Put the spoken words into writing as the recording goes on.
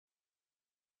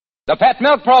The Pet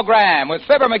Milk Program with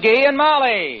Fibber, McGee, and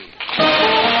Molly.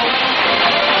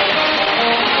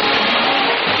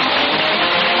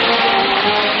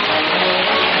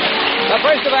 The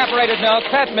first evaporated milk,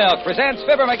 Pet Milk, presents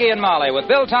Fibber, McGee, and Molly with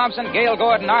Bill Thompson, Gail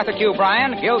Gordon, Arthur Q.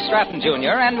 Bryan, Gil Stratton,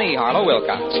 Jr., and me, Harlow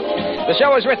Wilcox. The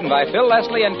show is written by Phil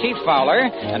Leslie and Keith Fowler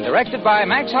and directed by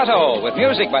Max Hutto with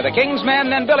music by the King's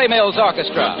Men and Billy Mills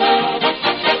Orchestra.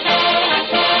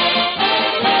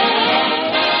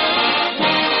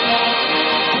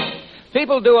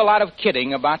 People do a lot of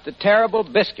kidding about the terrible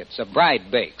biscuits a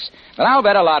bride bakes. But I'll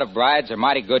bet a lot of brides are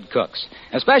mighty good cooks,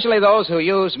 especially those who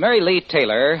use Mary Lee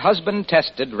Taylor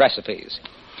husband-tested recipes.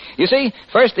 You see,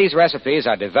 first these recipes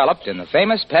are developed in the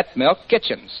famous Pet Milk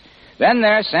kitchens. Then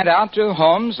they're sent out to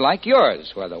homes like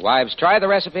yours, where the wives try the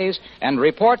recipes and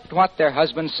report what their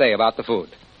husbands say about the food.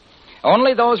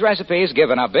 Only those recipes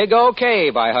given a big okay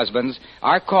by husbands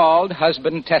are called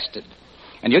husband-tested.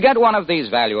 And you get one of these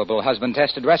valuable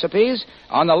husband-tested recipes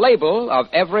on the label of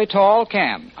every tall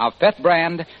can of Pet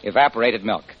brand evaporated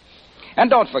milk. And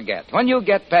don't forget, when you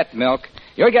get Pet milk,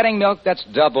 you're getting milk that's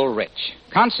double rich,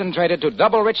 concentrated to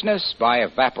double richness by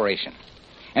evaporation.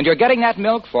 And you're getting that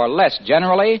milk for less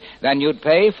generally than you'd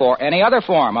pay for any other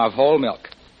form of whole milk.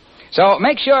 So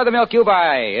make sure the milk you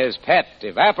buy is Pet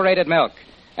evaporated milk.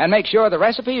 And make sure the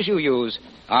recipes you use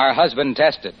are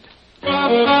husband-tested.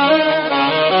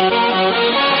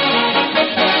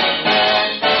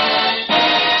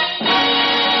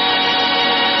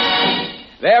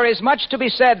 There is much to be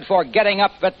said for getting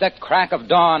up at the crack of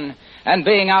dawn and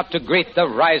being out to greet the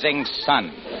rising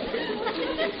sun.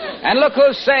 And look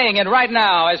who's saying it right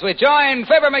now as we join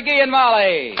Fibber, McGee, and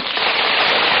Molly.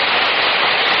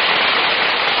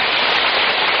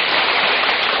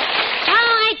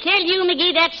 I tell you,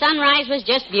 McGee, that sunrise was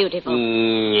just beautiful.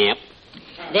 Yep.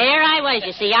 There I was,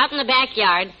 you see, out in the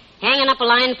backyard, hanging up a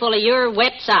line full of your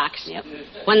wet socks. Yep.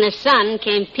 When the sun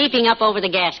came peeping up over the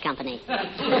gas company.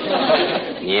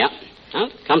 Yep. Well,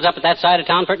 comes up at that side of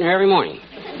town pretty near every morning.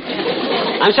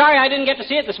 I'm sorry I didn't get to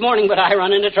see it this morning, but I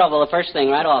run into trouble the first thing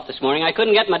right off this morning. I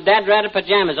couldn't get my dad-ratted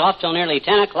pajamas off till nearly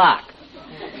 10 o'clock.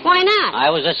 Why not? I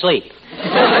was asleep.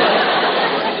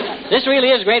 This really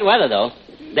is great weather, though.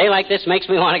 Day like this makes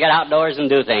me want to get outdoors and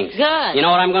do things. Good. You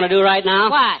know what I'm going to do right now?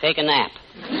 What? Take a nap.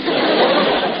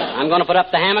 I'm going to put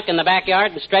up the hammock in the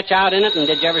backyard and stretch out in it, and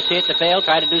did you ever see it to fail?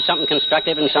 Try to do something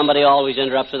constructive, and somebody always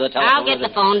interrupts with a telephone. I'll get the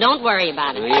phone. Don't worry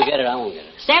about it. No, you get it, I won't get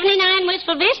it. 79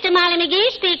 Wistful Vista, Molly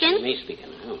McGee speaking. Me speaking.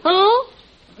 Who?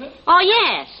 Oh,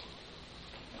 yes.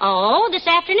 Oh, this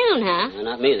afternoon, huh? No,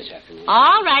 not me this afternoon.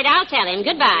 All right, I'll tell him.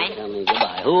 Goodbye. Tell me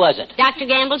goodbye. Who was it? Dr.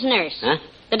 Gamble's nurse. Huh?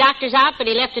 The doctor's out, but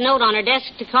he left a note on her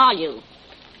desk to call you.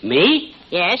 Me?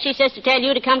 Yes, she says to tell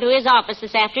you to come to his office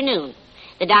this afternoon.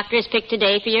 The doctor has picked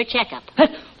today for your checkup.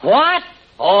 What?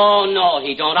 Oh, no,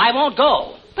 he don't. I won't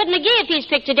go. But, McGee, if he's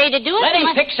picked today to do it... Let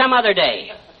him pick some other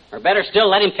day. Or better still,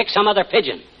 let him pick some other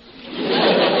pigeon.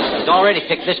 He's already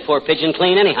picked this poor pigeon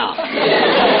clean anyhow.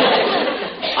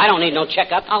 I don't need no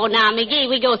checkup. Oh, now, McGee,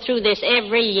 we go through this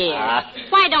every year.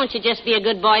 Why don't you just be a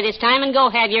good boy this time and go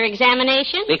have your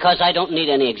examination? Because I don't need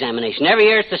any examination. Every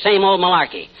year it's the same old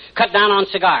malarkey. Cut down on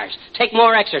cigars. Take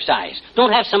more exercise.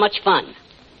 Don't have so much fun.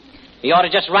 You ought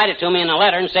to just write it to me in a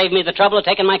letter and save me the trouble of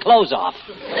taking my clothes off.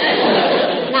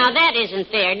 Now, that isn't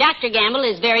fair. Dr. Gamble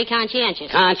is very conscientious.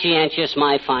 Conscientious,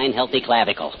 my fine, healthy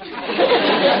clavicle.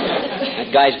 That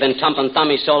guy's been tumping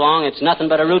thummies so long, it's nothing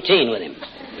but a routine with him.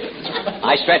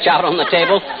 I stretch out on the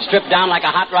table, strip down like a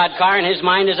hot rod car, and his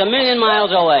mind is a million miles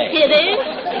away. It is?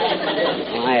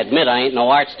 Well, I admit I ain't no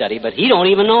art study, but he don't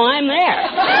even know I'm there.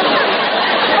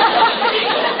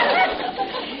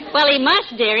 Well, he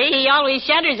must, dearie. He always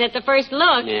shudders at the first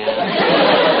look. Yeah.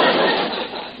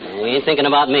 We ain't thinking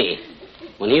about me.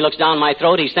 When he looks down my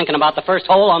throat, he's thinking about the first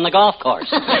hole on the golf course.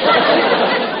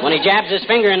 When he jabs his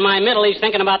finger in my middle, he's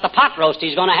thinking about the pot roast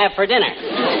he's going to have for dinner.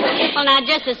 Well, now,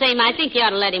 just the same, I think you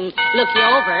ought to let him look you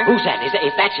over. Who's that?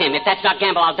 If that's him, if that's not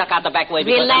Gamble, I'll duck out the back way.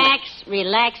 Relax.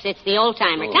 It's the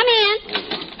old-timer. Oh. Come in.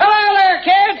 Hello there,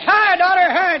 kids. Hi, daughter.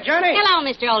 Hi, Johnny. Hello,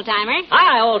 Mr. Old-timer.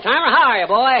 Hi, old-timer. How are you,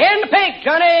 boy? In pink,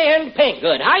 Johnny, in pink.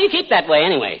 Good. How you keep that way,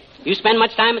 anyway? You spend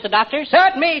much time at the doctor's?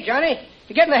 Not me, Johnny.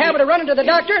 You get in the habit of running to the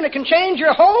doctor, and it can change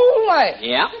your whole life.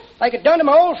 Yeah. Like it done to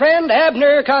my old friend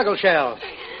Abner Coggleshell.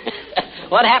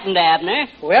 What happened to Abner?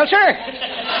 Well, sir,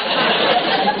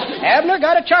 Abner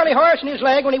got a Charlie horse in his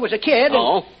leg when he was a kid.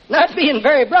 Oh. And not being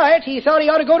very bright, he thought he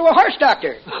ought to go to a horse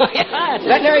doctor. Yeah,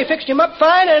 Veterinary fixed him up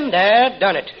fine, and Dad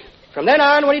done it. From then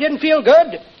on, when he didn't feel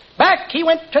good, back he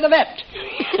went to the vet.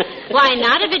 Why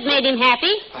not, if it made him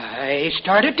happy? I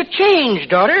started to change,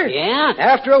 daughter. Yeah?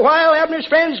 After a while, Abner's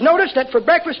friends noticed that for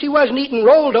breakfast he wasn't eating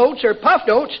rolled oats or puffed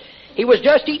oats. he was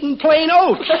just eating plain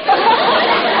oats.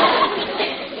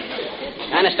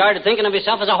 Kind of started thinking of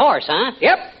himself as a horse, huh?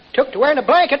 Yep. Took to wearing a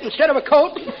blanket instead of a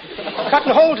coat,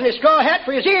 cutting holes in his straw hat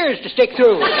for his ears to stick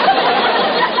through.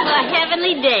 The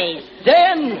heavenly days.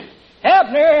 Then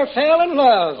Abner fell in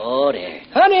love. Oh, dear.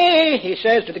 Honey, he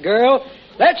says to the girl,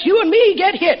 let's you and me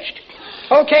get hitched.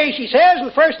 Okay, she says, and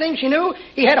the first thing she knew,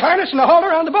 he had harness and a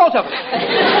halter on the both of them.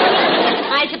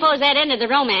 I suppose that ended the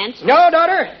romance. No,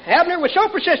 daughter. Abner was so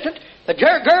persistent, the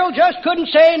girl just couldn't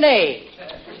say nay.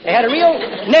 They had a real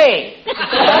nay. A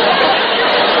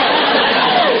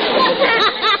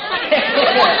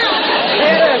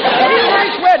real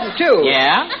nice wedding, too.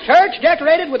 Yeah? Church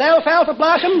decorated with alfalfa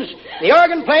blossoms, the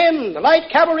organ playing the light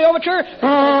cavalry overture,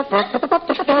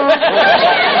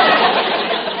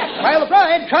 while the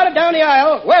bride trotted down the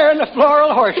aisle wearing the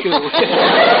floral horseshoe.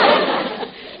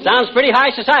 Sounds pretty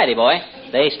high society, boy.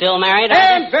 They still married?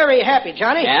 And very happy,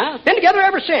 Johnny. Yeah? Been together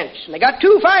ever since. And they got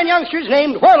 2 fine youngsters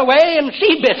named Whirlaway and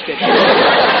Seed Biscuit.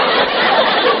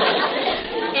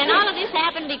 And all of this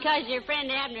happened because your friend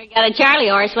Abner got a Charlie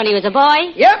horse when he was a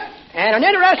boy? Yep. And an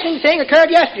interesting thing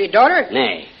occurred yesterday, daughter.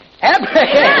 Nay.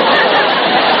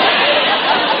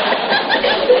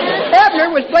 Abner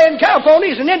was playing cow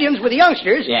ponies and Indians with the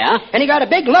youngsters. Yeah? And he got a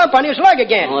big lump on his leg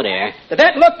again. Oh, dear. The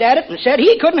vet looked at it and said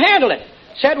he couldn't handle it.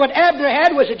 Said what Abner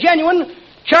had was a genuine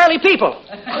Charlie People.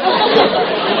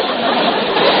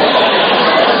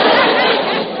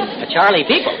 A Charlie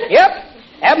People? Yep.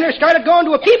 Abner started going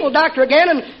to a people doctor again,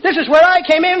 and this is where I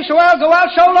came in, so I'll go out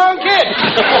so long, kid.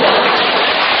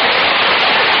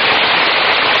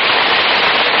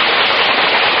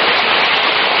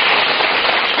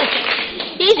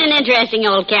 He's an interesting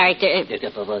old character.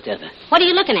 What are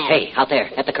you looking at? Hey, out there,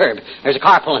 at the curb. There's a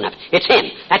car pulling up. It's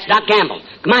him. That's Doc Gamble.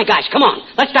 My gosh, come on.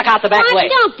 Let's duck out the back way.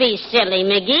 Don't be silly,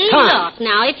 McGee. Come on. Look,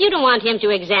 now, if you don't want him to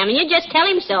examine you, just tell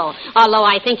him so. Although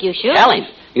I think you should. Tell him.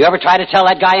 You ever try to tell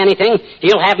that guy anything?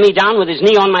 He'll have me down with his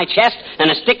knee on my chest and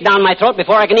a stick down my throat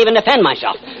before I can even defend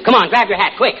myself. Come on, grab your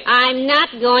hat, quick. I'm not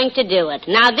going to do it.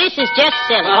 Now, this is just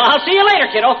silly. I'll see you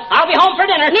later, kiddo. I'll be home for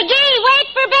dinner. McGee, wait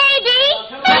for baby!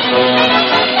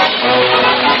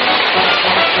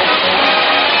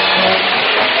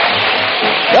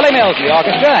 Billy Mills, the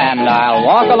orchestra, and I'll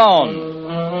Walk Alone.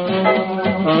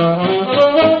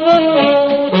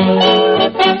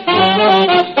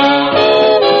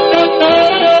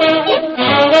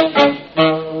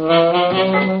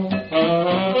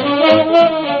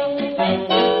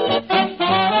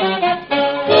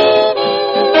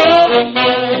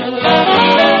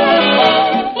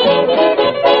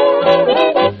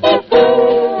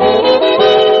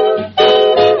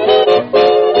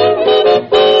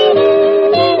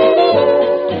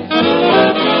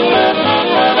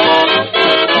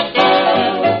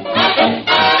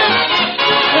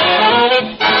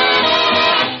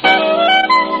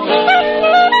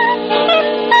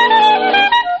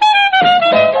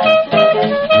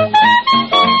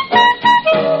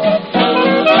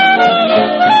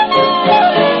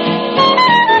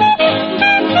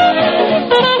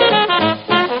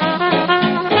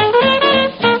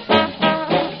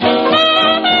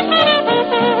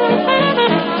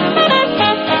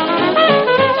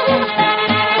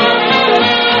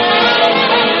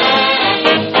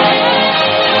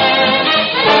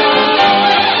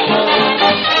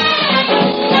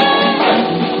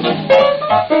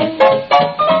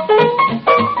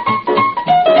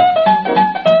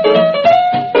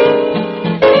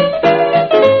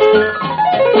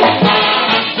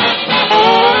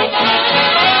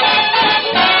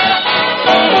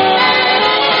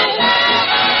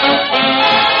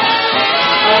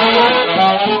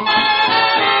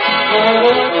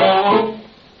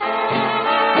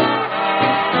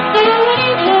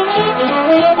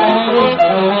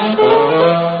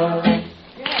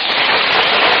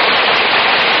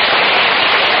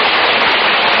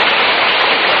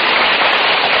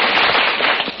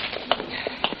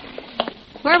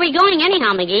 Where are we going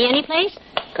anyhow, McGee? Any place?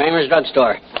 Kramer's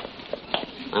drugstore.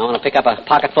 I want to pick up a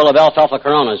pocket full of alfalfa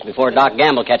Coronas before Doc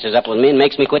Gamble catches up with me and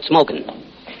makes me quit smoking.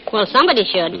 Well, somebody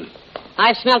should.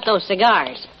 I've smelt those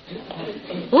cigars.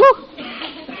 Woo!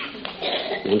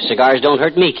 Them cigars don't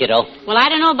hurt me, kiddo. Well, I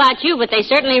don't know about you, but they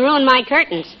certainly ruined my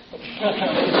curtains.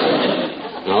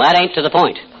 Well, that ain't to the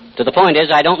point. To the point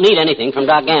is I don't need anything from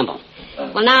Doc Gamble.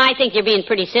 Well, now I think you're being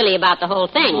pretty silly about the whole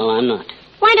thing. Well, I'm not.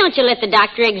 Why don't you let the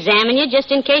doctor examine you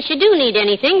just in case you do need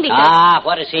anything, because...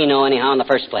 What does he know anyhow in the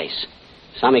first place?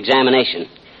 Some examination.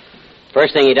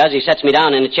 First thing he does, he sets me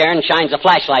down in a chair and shines a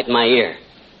flashlight in my ear.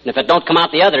 And if it don't come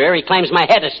out the other ear, he claims my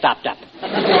head is stopped up.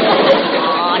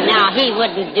 Oh, now, he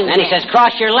wouldn't do that. Then he says,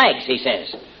 cross your legs, he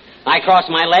says. I cross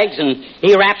my legs, and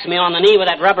he raps me on the knee with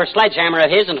that rubber sledgehammer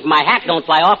of his, and if my hat don't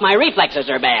fly off, my reflexes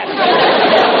are bad.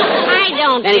 I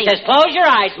don't Then he says, close your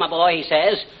eyes, my boy, he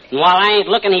says. And while I ain't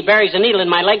looking, he buries a needle in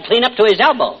my leg clean up to his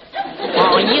elbow.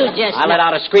 Oh, you just... I let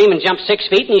out a scream and jumped 6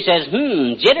 feet, and he says,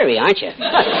 jittery, aren't you?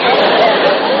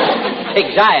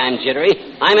 Big guy, I'm jittery.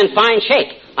 I'm in fine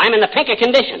shape. I'm in the pink of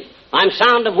condition. I'm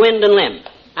sound of wind and limb.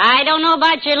 I don't know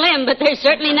about your limb, but there's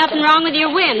certainly nothing wrong with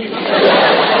your wind.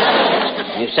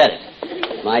 You said it.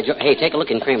 Hey, take a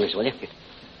look in Kramer's, will you?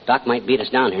 Doc might beat us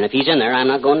down here, and if he's in there, I'm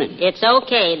not going in. It's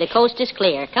okay. The coast is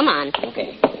clear. Come on.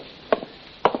 Okay.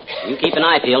 You keep an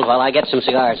eye peeled while I get some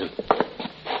cigars.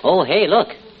 Oh, hey, look.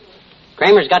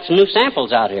 Kramer's got some new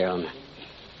samples out here on...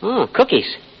 Oh,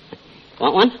 cookies.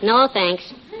 Want one? No, thanks.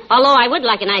 Although I would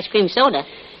like an ice cream soda.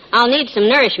 I'll need some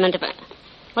nourishment if I...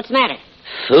 What's the matter?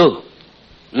 Phew.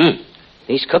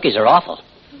 These cookies are awful.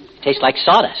 Taste like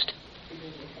sawdust.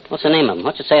 What's the name of them?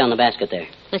 What's it say on the basket there?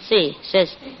 Let's see. It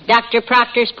says Dr.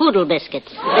 Proctor's Poodle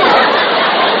Biscuits. Maybe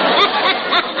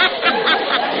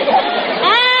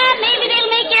they'll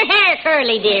make your hair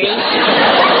curly, dearie.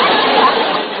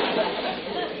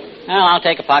 Well, I'll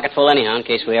take a pocketful anyhow in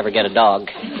case we ever get a dog.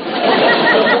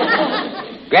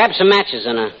 Grab some matches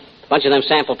and a bunch of them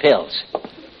sample pills.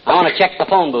 I want to check the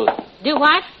phone booth. Do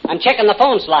what? I'm checking the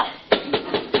phone slot.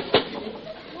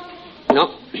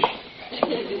 No.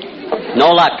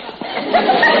 No luck.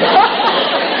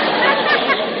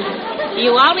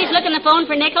 You always look in the phone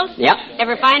for nickels? Yep.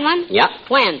 Ever find one? Yep.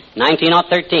 When?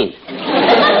 1913.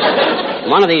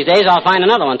 One of these days I'll find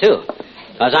another one, too.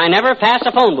 Because I never pass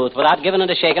a phone booth without giving it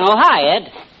a shake. Oh, hi,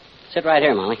 Ed. Sit right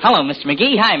here, Molly. Hello, Mr.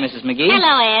 McGee. Hi, Mrs. McGee.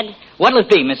 Hello, Ed. What'll it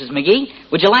be, Mrs. McGee?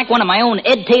 Would you like one of my own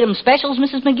Ed Tatum specials,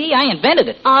 Mrs. McGee? I invented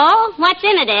it. Oh, what's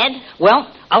in it, Ed? Well,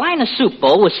 I line a soup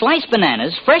bowl with sliced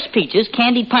bananas, fresh peaches,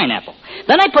 candied pineapple.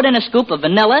 Then I put in a scoop of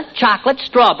vanilla, chocolate,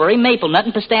 strawberry, maple nut,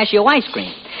 and pistachio ice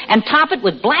cream. And top it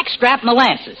with blackstrap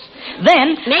molasses.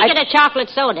 Then Make it a chocolate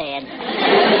soda, Ed.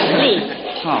 Please.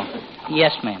 Oh,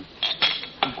 yes, ma'am.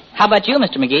 How about you,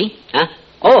 Mr. McGee? Huh?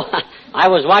 Oh, I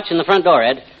was watching the front door,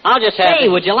 Ed. I'll just have... Hey,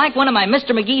 would you like one of my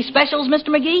Mr. McGee specials, Mr.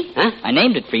 McGee? Huh? I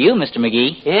named it for you, Mr.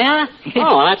 McGee. Yeah?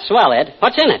 Oh, that's swell, Ed.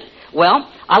 What's in it? Well,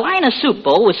 I line a soup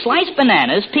bowl with sliced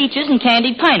bananas, peaches, and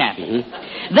candied pineapple.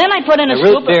 Mm-hmm. Then I put in a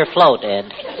root beer float,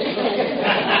 Ed.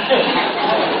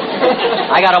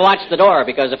 I gotta watch the door,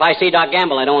 because if I see Doc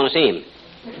Gamble, I don't want to see him.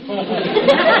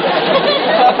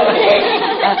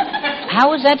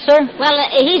 How is that, sir? Well,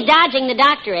 he's dodging the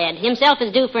doctor, Ed. Himself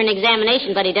is due for an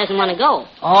examination, but he doesn't want to go.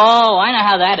 Oh, I know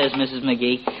how that is, Mrs.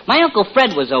 McGee. My Uncle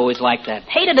Fred was always like that.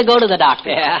 Hated to go to the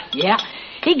doctor. Yeah? Yeah.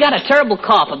 He got a terrible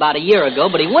cough about a year ago,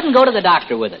 but he wouldn't go to the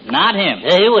doctor with it. Not him.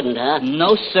 He wouldn't, huh?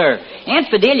 No, sir. Aunt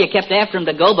Fidelia kept after him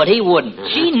to go, but he wouldn't. Uh-huh.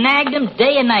 She nagged him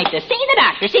day and night to see the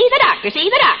doctor, see the doctor, see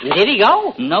the doctor. Did he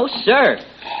go? No, sir.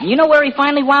 You know where he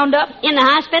finally wound up? In the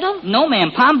hospital? No,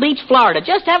 ma'am. Palm Beach, Florida.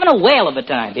 Just having a whale of a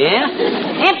time. Yeah?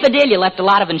 Aunt Fidelia left a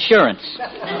lot of insurance.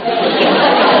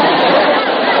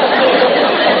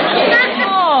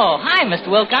 Oh, hi, Mr.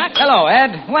 Wilcox. Hello,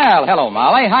 Ed. Well, hello,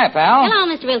 Molly. Hi, pal. Hello,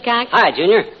 Mr. Wilcox. Hi,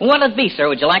 Junior. What'll it be, sir?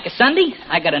 Would you like a Sunday?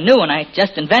 I got a new one I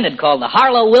just invented called the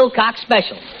Harlow Wilcox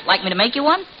Special. Like me to make you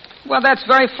one? Well, that's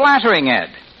very flattering, Ed.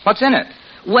 What's in it?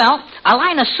 Well, I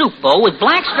line a soup bowl with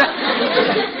black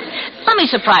Let me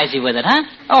surprise you with it, huh?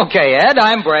 Okay, Ed,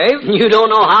 I'm brave. You don't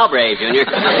know how brave, Junior.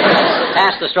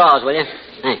 Pass the straws, will you?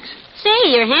 Thanks. Say,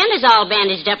 your hand is all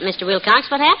bandaged up, Mr. Wilcox.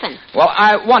 What happened? Well,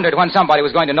 I wondered when somebody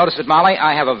was going to notice it, Molly.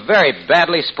 I have a very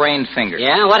badly sprained finger.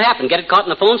 Yeah? What happened? Get it caught in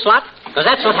the phone slot? Because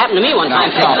that's what happened to me one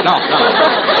time.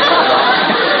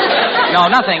 No,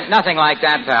 nothing like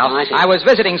that, pal. Oh, I see. I was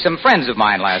visiting some friends of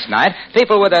mine last night,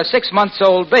 people with a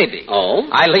 6-month-old baby. Oh?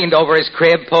 I leaned over his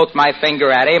crib, poked my finger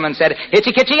at him, and said,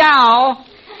 "Hitchy-kitchy-ow."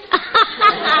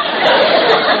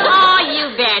 Oh,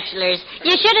 you bachelors.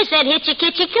 You should have said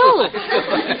hitchy-kitchy-coo.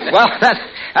 Well,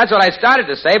 that's what I started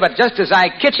to say, but just as I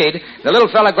kitchied, the little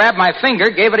fella grabbed my finger,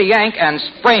 gave it a yank, and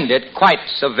sprained it quite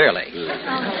severely.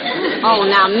 Oh,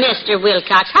 now, Mr.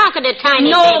 Wilcox, how could a tiny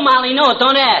No, baby Molly, no,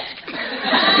 don't ask.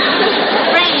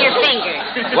 sprain your finger?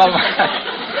 Well,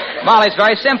 Molly, it's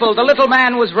very simple. The little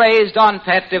man was raised on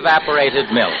pet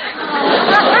evaporated milk.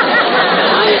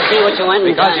 Now you see what you went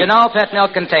and Because, done. you know, pet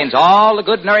milk contains all the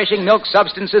good, nourishing milk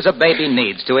substances a baby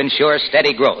needs to ensure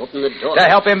steady growth. Open the door. To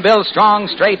help him build strong,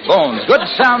 straight bones, good,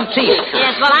 sound teeth.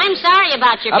 Yes, well, I'm sorry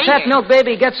about your A finger. pet milk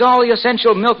baby gets all the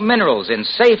essential milk minerals in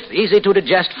safe,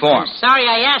 easy-to-digest form. Sorry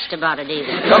I asked about it,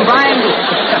 either.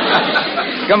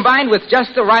 Combined with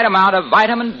just the right amount of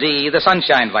vitamin D, the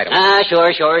sunshine vitamin. Sure,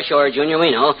 Junior,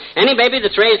 we know. Any baby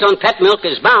that's raised on pet milk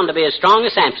is bound to be as strong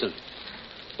as Samson.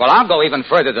 Well, I'll go even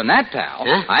further than that, pal.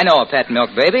 Huh? I know a pet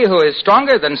milk baby who is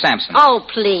stronger than Samson. Oh,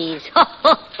 please.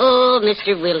 Oh,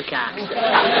 Mr. Wilcox.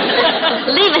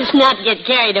 Leave us not get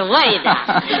carried away,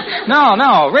 now.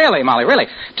 No, really, Molly, really.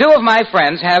 2 of my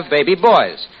friends have baby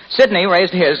boys. Sidney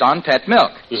raised his on pet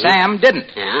milk. Mm-hmm. Sam didn't.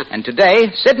 Yeah? And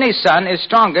today, Sidney's son is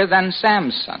stronger than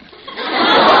Sam's son.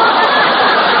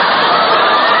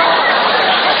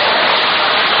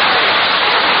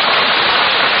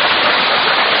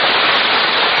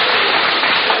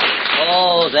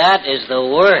 Oh, that is the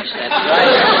worst. That's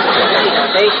right.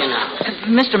 Station house.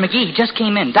 Mr. McGee just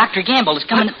came in. Dr. Gamble is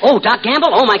coming. Oh, Doc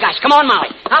Gamble? Oh, my gosh. Come on, Molly.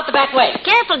 Out the back way.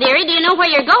 Careful, dearie. Do you know where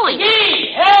you're going?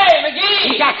 McGee! Hey,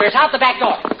 McGee! Jackers, out the back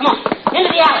door. Come on. Into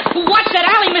the alley. Watch that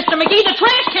alley, Mr. McGee. The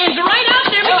trash cans are right out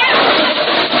there.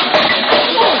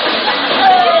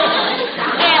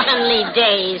 Heavenly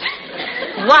days.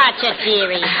 Watch it,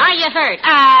 dearie. Are you hurt?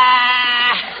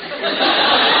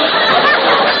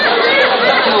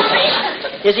 Okay.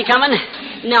 Is he coming?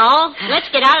 No. Let's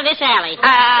get out of this alley.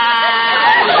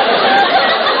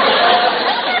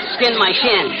 Skinned my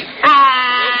shin.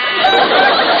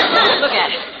 Look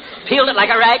at it. Peeled it like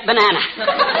a ripe banana.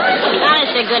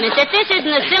 Honest to goodness, if this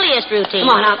isn't the silliest routine.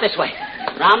 Come on, out this way.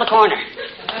 Round the corner.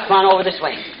 Come on over this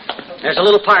way. There's a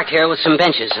little park here with some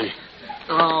benches and...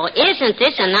 Oh, isn't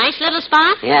this a nice little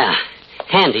spot? Yeah.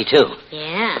 Handy, too.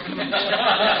 Yeah.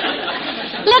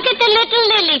 Look at the little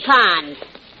lily pond.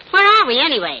 Where are we,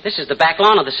 anyway? This is the back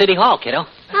lawn of the city hall, kiddo.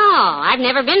 Oh, I've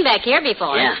never been back here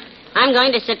before. Yeah. I'm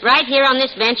going to sit right here on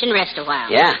this bench and rest a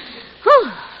while. Yeah. Whew.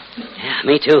 Yeah,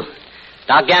 me too.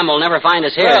 Doc Gamble will never find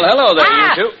us here. Well, hello there,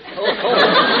 Ah. you two.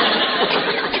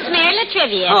 It's Mayor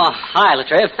Latrivia. Oh, hi,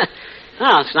 Latriv.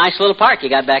 Oh, it's a nice little park you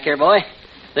got back here, boy.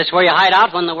 This where you hide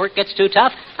out when the work gets too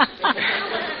tough?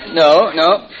 No.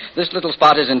 This little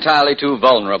spot is entirely too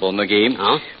vulnerable, McGee.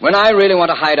 Oh? When I really want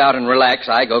to hide out and relax,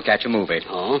 I go catch a movie.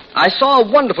 Oh? I saw a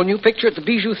wonderful new picture at the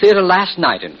Bijou Theater last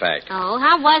night, in fact. Oh,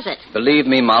 how was it? Believe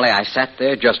me, Molly, I sat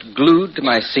there just glued to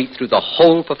my seat through the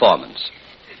whole performance.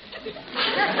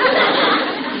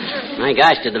 My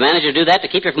gosh, did the manager do that to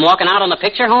keep you from walking out on the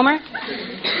picture, Homer?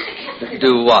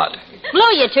 Do what?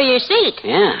 Blew you to your seat.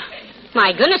 Yeah.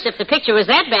 My goodness, if the picture was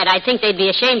that bad, I'd think they'd be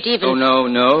ashamed to even... Oh,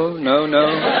 no.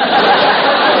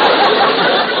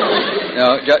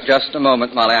 No, just a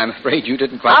moment, Molly. I'm afraid you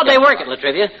didn't quite... How'd they work it,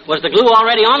 Latrivia? Was the glue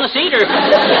already on the seat, or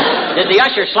did the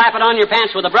usher slap it on your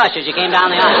pants with a brush as you came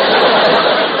down the aisle?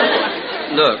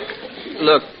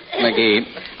 Look, McGee,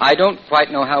 I don't quite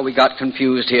know how we got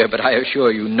confused here, but I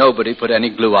assure you nobody put any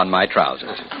glue on my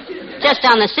trousers. Just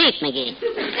on the seat, McGee.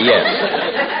 Yes.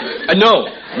 No.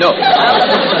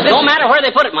 Don't matter where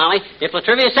they put it, Molly. If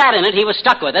Latrivia sat in it, he was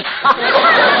stuck with it.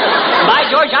 By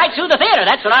George, I'd sue the theater.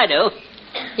 That's what I do.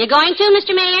 You going to,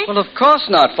 Mr. Mayor? Well, of course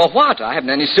not. For what? I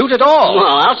haven't any suit at all.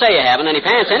 Well, I'll say you haven't any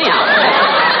pants anyhow.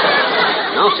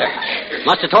 No, sir.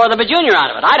 Must have tore the bajunior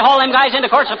out of it. I'd haul them guys into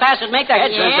court so fast it'd make their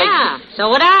heads turn big. Yeah, so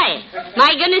would I.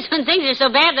 My goodness, when things are so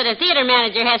bad that a theater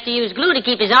manager has to use glue to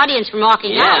keep his audience from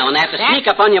walking out. Yeah, when they have to sneak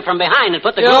up on you from behind and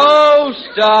put the glue... Oh,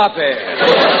 stop it.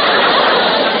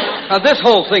 Now, this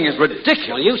whole thing is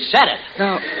ridiculous. Well, you said it.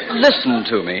 Now, listen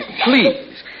to me,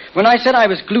 please. When I said I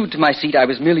was glued to my seat, I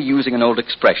was merely using an old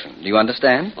expression. Do you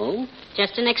understand? Oh?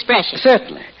 Just an expression.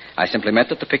 Certainly. I simply meant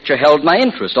that the picture held my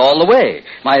interest all the way.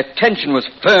 My attention was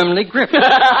firmly gripped.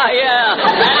 Yeah,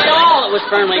 that's all that was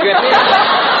firmly gripped.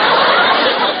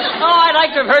 Oh, I'd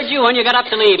like to have heard you when you got up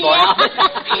to leave, boy.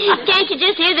 Yeah. Can't you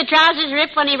just hear the trousers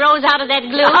rip when he rose out of that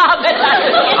glue?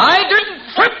 I didn't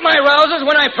rip my trousers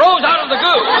when I froze out of the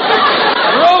glue.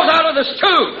 I rose out of the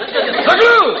stew. The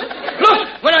glue.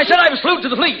 Look, when I said I was glued to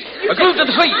the fleet, glued to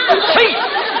the seat.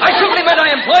 I simply meant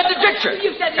I employed the diction.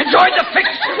 Enjoyed the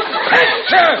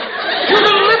picture. You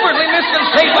deliberately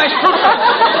misconceived my scrutiny.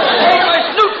 My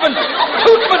snootman.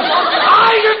 Tootman.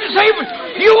 I didn't say it.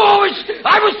 You always...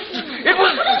 I was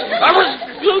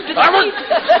glued to the seat.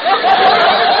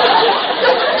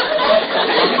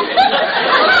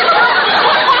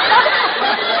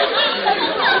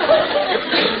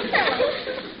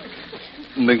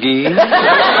 McGee?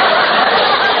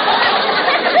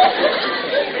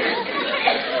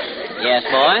 Yes,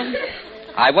 boy?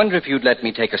 I wonder if you'd let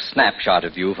me take a snapshot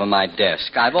of you from my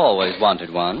desk. I've always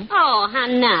wanted one. Oh, how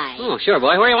nice. Oh, sure,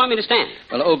 boy. Where do you want me to stand?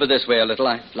 Well, over this way a little.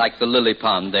 I like the lily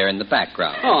pond there in the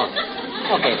background. Oh,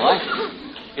 okay, boy.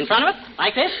 In front of it?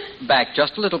 Like this? Back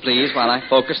just a little, please, while I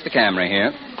focus the camera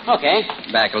here. Okay.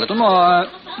 Back a little more.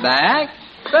 Back.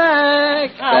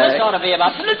 This ought to be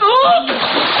about...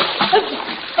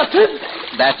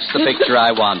 That's the picture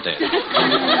I wanted.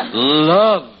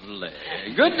 Lovely.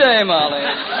 Good day, Molly.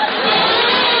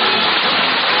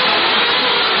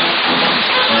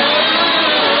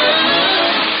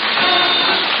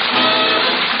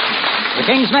 The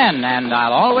King's Men, and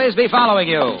I'll always be following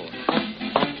you.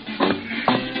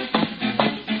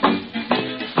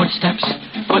 Footsteps,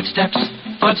 footsteps,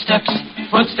 footsteps,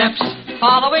 footsteps.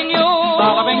 Following you.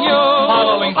 Following you.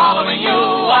 Following you.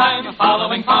 I'm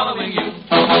following you.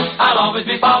 I'll always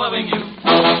be following you.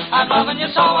 I'm loving you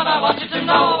so, and I want you to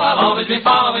know I'll always be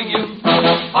following you.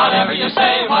 Whatever you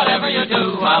say, whatever you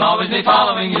do, I'll always be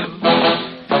following you.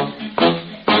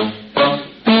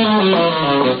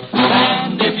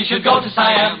 And if you should go to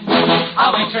Siam,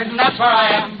 I'll make certain that's where I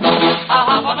am. I'll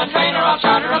hop on a train or I'll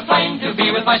charter a plane to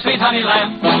be with my sweet honey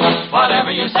lamb.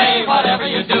 Whatever you say, whatever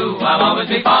you do, I'll always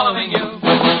be following you.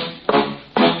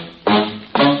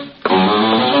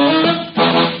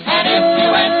 And if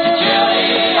you went to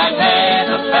Chile, I'd pay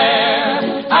the fare.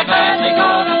 I'd gladly go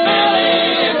to Philly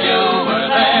if you were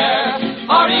there.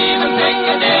 Or even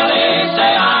Piccadilly,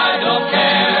 say I don't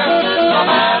care. No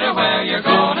matter where you're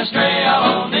going astray,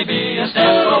 I'll only be a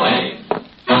step away.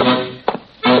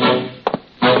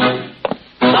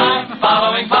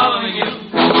 I'm following you.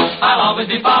 I'll always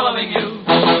be following you.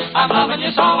 I'm loving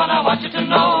you so, and I want you to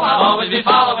know I'll always be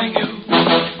following you.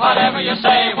 Whatever you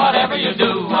say, whatever you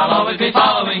do, I'll always be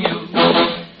following you.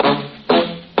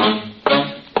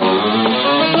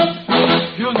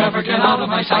 You'll never get out of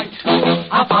my sight.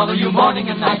 I'll follow you morning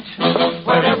and night.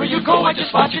 Wherever you go, I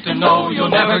just want you to know you'll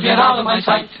never get out of my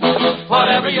sight.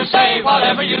 Whatever you say,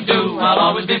 whatever you do, I'll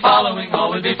always be following,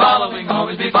 always be following,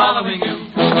 always be following you.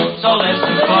 So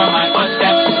listen for my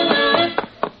footsteps.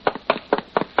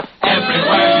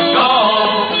 Everywhere you go,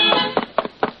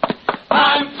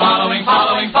 I'm following you.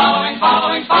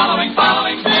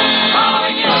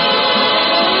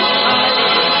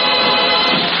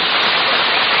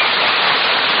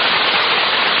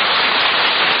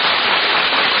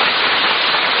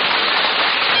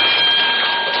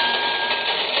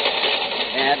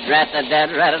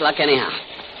 Dad rat it luck anyhow.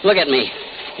 Look at me.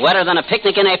 Wetter than a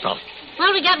picnic in April.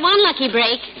 Well, we got one lucky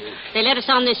break. They let us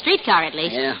on this streetcar, at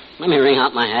least. Yeah. Let me wring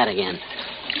out my hat again.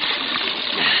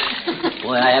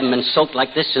 Boy, I haven't been soaked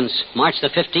like this since March the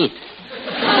 15th.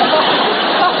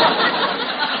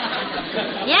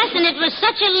 Yes, and it was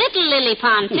such a little lily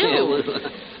pond, too. Yeah, well,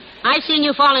 I've seen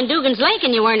you fall in Dugan's Lake,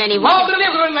 and you weren't any Roll wet. to the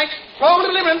living, mate. Roll to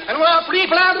the living, and we're free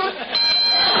for that.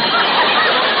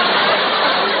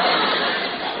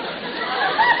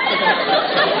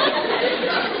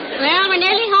 Well, we're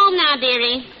nearly home now,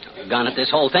 dearie. Gone at this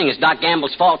whole thing is Doc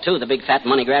Gamble's fault, too, the big fat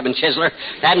money-grabbing chiseler. If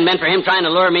it hadn't been for him trying to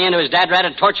lure me into his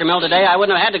dad-ratted torture mill today, I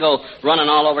wouldn't have had to go running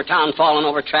all over town, falling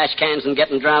over trash cans and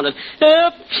getting drowned.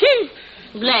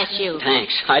 Bless you.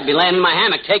 Thanks. I'd be laying in my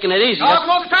hammock, taking it easy. Talk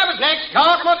about the Travers next.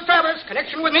 Talk about the Travers.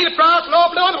 Connection with Neil Frost and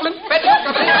all blue and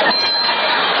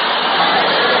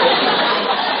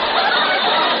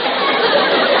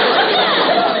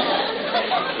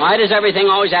Why does everything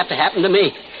always have to happen to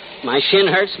me? My shin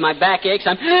hurts, my back aches,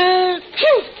 I'm...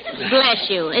 Bless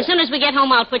you. As soon as we get home,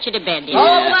 I'll put you to bed, dear.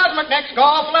 All plasma next.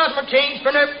 All plasma change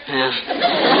for nerve. Yeah.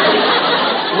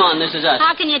 Come on, this is us.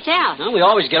 How can you tell? Well, we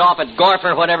always get off at Gorf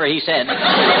or whatever he said. Oh,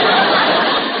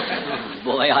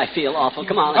 boy, I feel awful.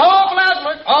 Come on. All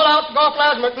plasma. All out to go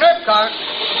plasma nerve car.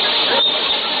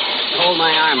 Hold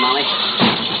my arm, Molly.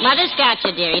 Mother's got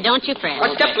you, dearie. Don't you fret.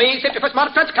 One step, please. 51st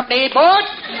Motor Trans Company, board.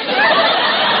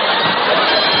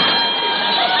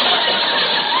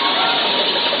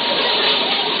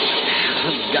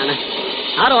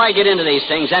 How do I get into these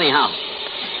things, anyhow?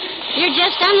 You're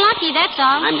just unlucky, that's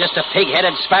all. I'm just a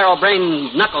pig-headed,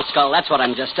 sparrow-brained knuckle skull. That's what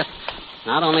I'm just.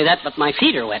 Not only that, but my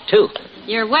feet are wet, too.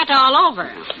 You're wet all over.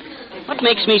 What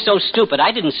makes me so stupid?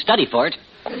 I didn't study for it.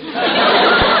 Of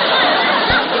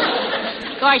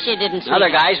course you didn't.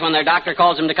 Other guys, when their doctor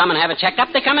calls them to come and have a checkup,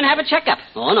 they come and have a checkup.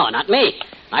 Oh, no, not me.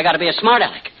 I got to be a smart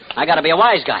aleck. I got to be a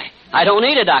wise guy. I don't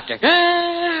need a doctor.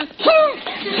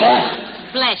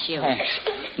 Bless you. Thanks.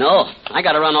 No, I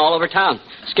got to run all over town,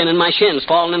 skinning my shins,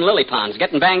 falling in lily ponds,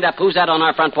 getting banged up. Who's that on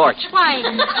our front porch? Why,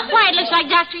 it looks like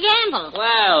Dr. Gamble.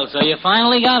 Well, so you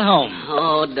finally got home.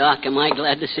 Oh, Doc, am I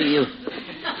glad to see you.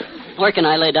 Where can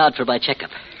I lay down for my checkup?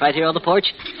 Right here on the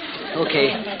porch?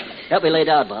 Okay. Help me lay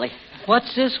down, Molly.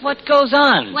 What's this? What goes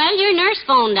on? Well, your nurse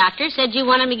phoned, Doctor. Said you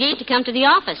wanted McGee to come to the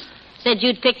office. Said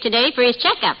you'd pick today for his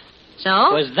checkup.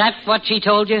 So? Was that what she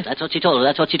told you? That's what she told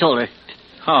her.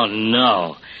 Oh,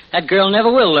 no. That girl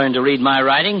never will learn to read my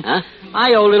writing. Huh?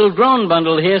 I owe little drone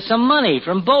bundle here some money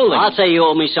from bowling. I'll say you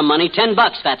owe me some money, $10,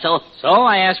 fatso. So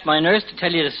I asked my nurse to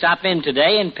tell you to stop in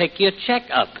today and pick your check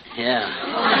up. Yeah.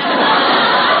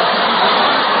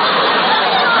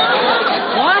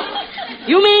 What?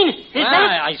 You mean? Is Well,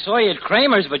 that... I saw you at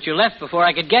Kramer's, but you left before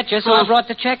I could get you, so I brought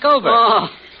the check over. Oh.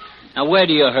 Now, where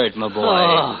do you hurt, my boy?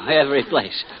 Oh, every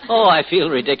place. Oh, I feel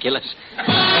ridiculous.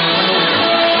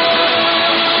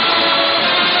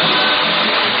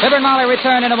 Fibber and Molly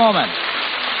return in a moment.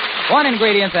 One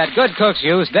ingredient that good cooks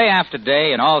use day after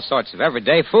day in all sorts of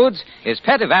everyday foods is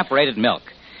pet evaporated milk.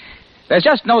 There's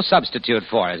just no substitute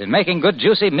for it in making good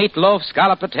juicy meatloaf,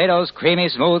 scalloped potatoes, creamy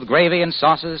smooth gravy and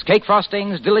sauces, cake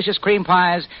frostings, delicious cream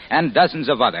pies, and dozens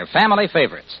of other family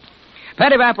favorites.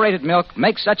 Pet evaporated milk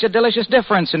makes such a delicious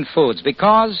difference in foods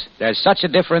because there's such a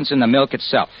difference in the milk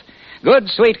itself. Good,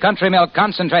 sweet country milk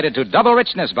concentrated to double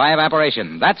richness by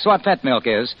evaporation. That's what pet milk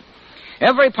is.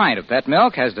 Every pint of pet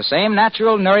milk has the same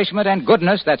natural nourishment and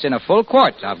goodness that's in a full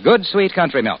quart of good, sweet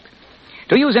country milk.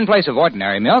 To use in place of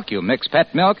ordinary milk, you mix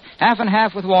pet milk half and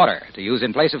half with water. To use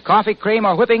in place of coffee cream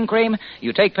or whipping cream,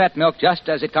 you take pet milk just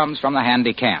as it comes from the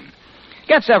handy can.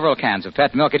 Get several cans of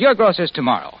pet milk at your grocer's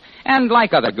tomorrow. And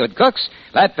like other good cooks,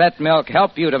 let pet milk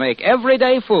help you to make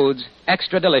everyday foods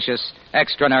extra delicious,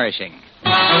 extra nourishing.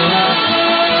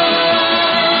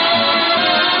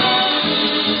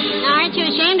 Aren't you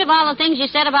ashamed of all the things you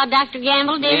said about Dr.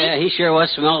 Gamble, Davy? Yeah, he sure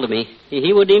was swell to me.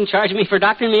 He wouldn't even charge me for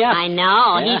doctoring me up. I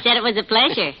know. Yeah. He said it was a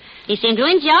pleasure. He seemed to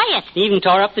enjoy it. He even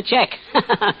tore up the check.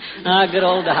 Good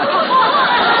old doc.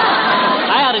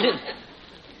 I ought to do...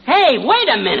 Hey, wait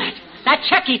a minute. That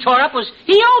check he tore up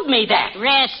he owed me that.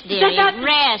 Rest, dearie,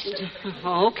 rest.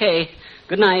 Oh, okay.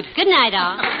 Good night. Good night,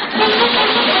 all.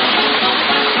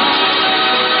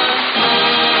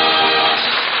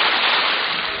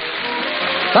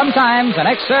 Sometimes an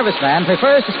ex-serviceman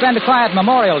prefers to spend a quiet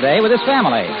Memorial Day with his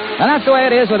family. And that's the way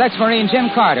it is with ex-Marine Jim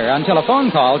Carter until a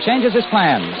phone call changes his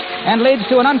plans and leads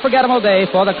to an unforgettable day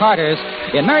for the Carters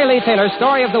in Mary Lee Taylor's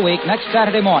Story of the Week next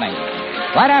Saturday morning.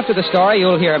 Right after the story,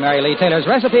 you'll hear Mary Lee Taylor's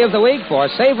recipe of the week for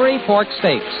savory pork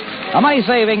steaks, a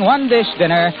money-saving one-dish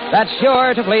dinner that's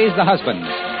sure to please the husbands.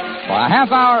 For a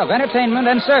half hour of entertainment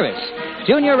and service,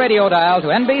 tune your radio dial to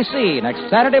NBC next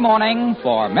Saturday morning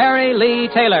for Mary Lee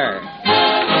Taylor.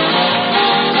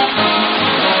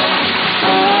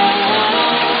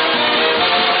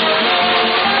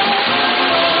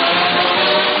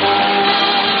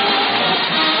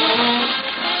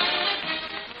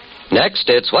 Next,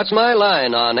 it's What's My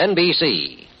Line on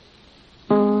NBC.